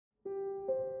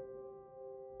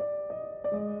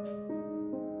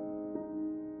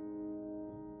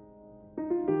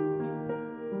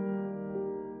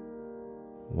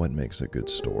What makes a good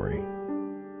story?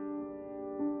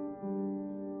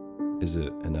 Is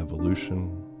it an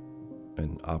evolution,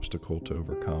 an obstacle to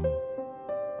overcome,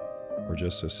 or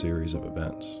just a series of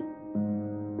events?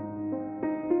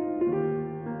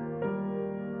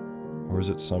 Or is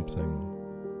it something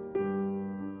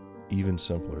even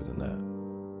simpler than that?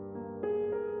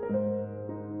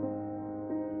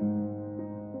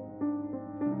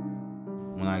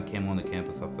 When I came on the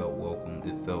campus, I felt welcome.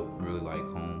 It felt really like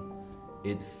home.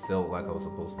 It felt like I was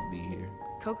supposed to be here.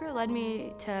 Coker led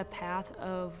me to a path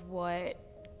of what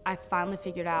I finally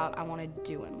figured out I want to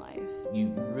do in life.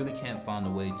 You really can't find a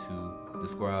way to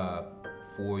describe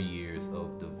 4 years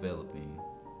of developing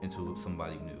into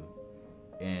somebody new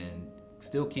and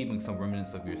still keeping some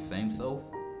remnants of your same self,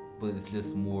 but it's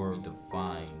just more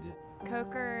defined.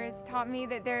 Coker's taught me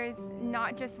that there's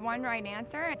not just one right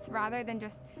answer. It's rather than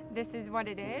just this is what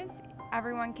it is.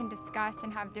 Everyone can discuss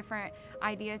and have different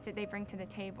ideas that they bring to the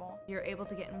table. You're able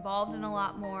to get involved in a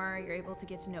lot more, you're able to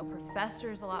get to know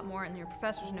professors a lot more, and your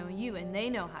professors know you and they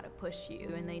know how to push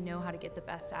you and they know how to get the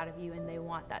best out of you and they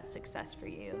want that success for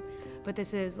you. But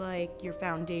this is like your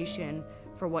foundation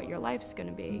for what your life's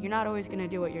gonna be. You're not always gonna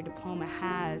do what your diploma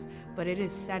has, but it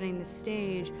is setting the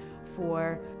stage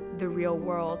for the real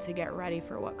world to get ready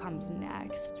for what comes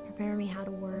next. It's prepared me how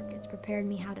to work, it's prepared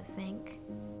me how to think,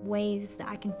 ways that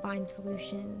I can find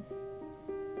solutions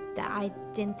that I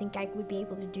didn't think I would be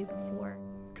able to do before.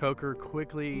 Coker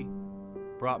quickly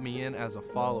brought me in as a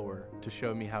follower to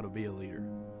show me how to be a leader.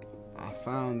 I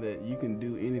found that you can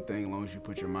do anything as long as you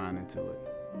put your mind into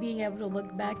it. Being able to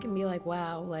look back and be like,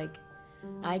 wow, like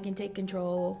I can take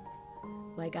control,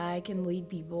 like I can lead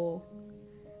people,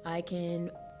 I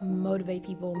can motivate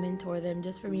people, mentor them,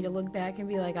 just for me to look back and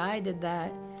be like, I did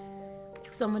that.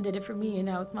 Someone did it for me and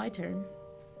now it's my turn.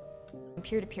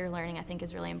 Peer-to-peer learning, I think,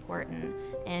 is really important,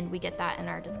 and we get that in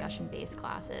our discussion-based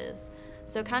classes.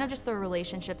 So kind of just the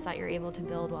relationships that you're able to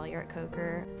build while you're at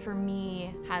Coker, for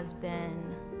me, has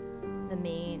been the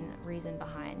main reason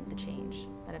behind the change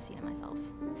that I've seen in myself.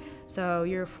 So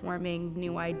you're forming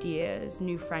new ideas,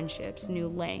 new friendships, new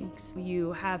links.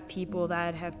 You have people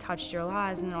that have touched your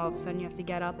lives, and then all of a sudden you have to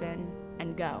get up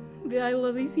and go. I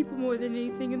love these people more than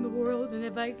anything in the world, and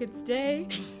if I could stay,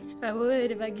 I would.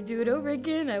 If I could do it over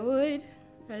again, I would.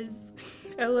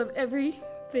 I love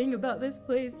everything about this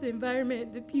place, the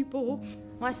environment, the people.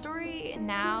 My story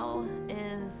now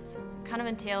kind of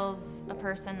entails a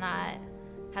person that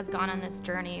has gone on this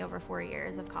journey over 4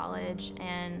 years of college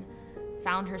and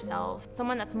found herself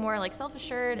someone that's more like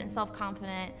self-assured and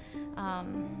self-confident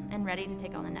and ready to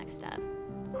take on the next step.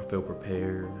 I feel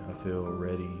prepared, I feel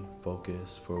ready,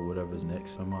 focused for whatever's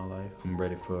next in my life. I'm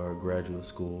ready for graduate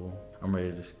school. I'm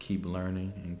ready to keep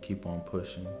learning and keep on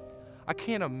pushing. I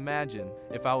can't imagine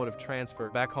if I would have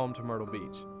transferred back home to Myrtle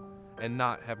Beach and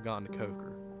not have gone to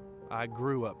Coker. I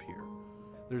grew up here.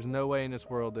 There's no way in this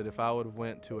world that if I would have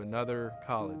went to another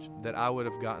college that I would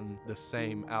have gotten the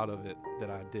same out of it that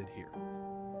I did here.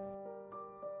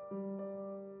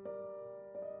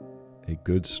 A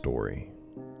good story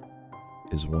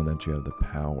is one that you have the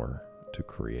power to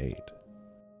create.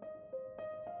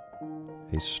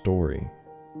 A story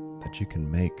that you can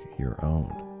make your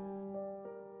own.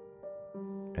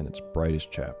 And its brightest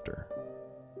chapter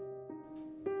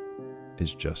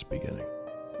is just beginning.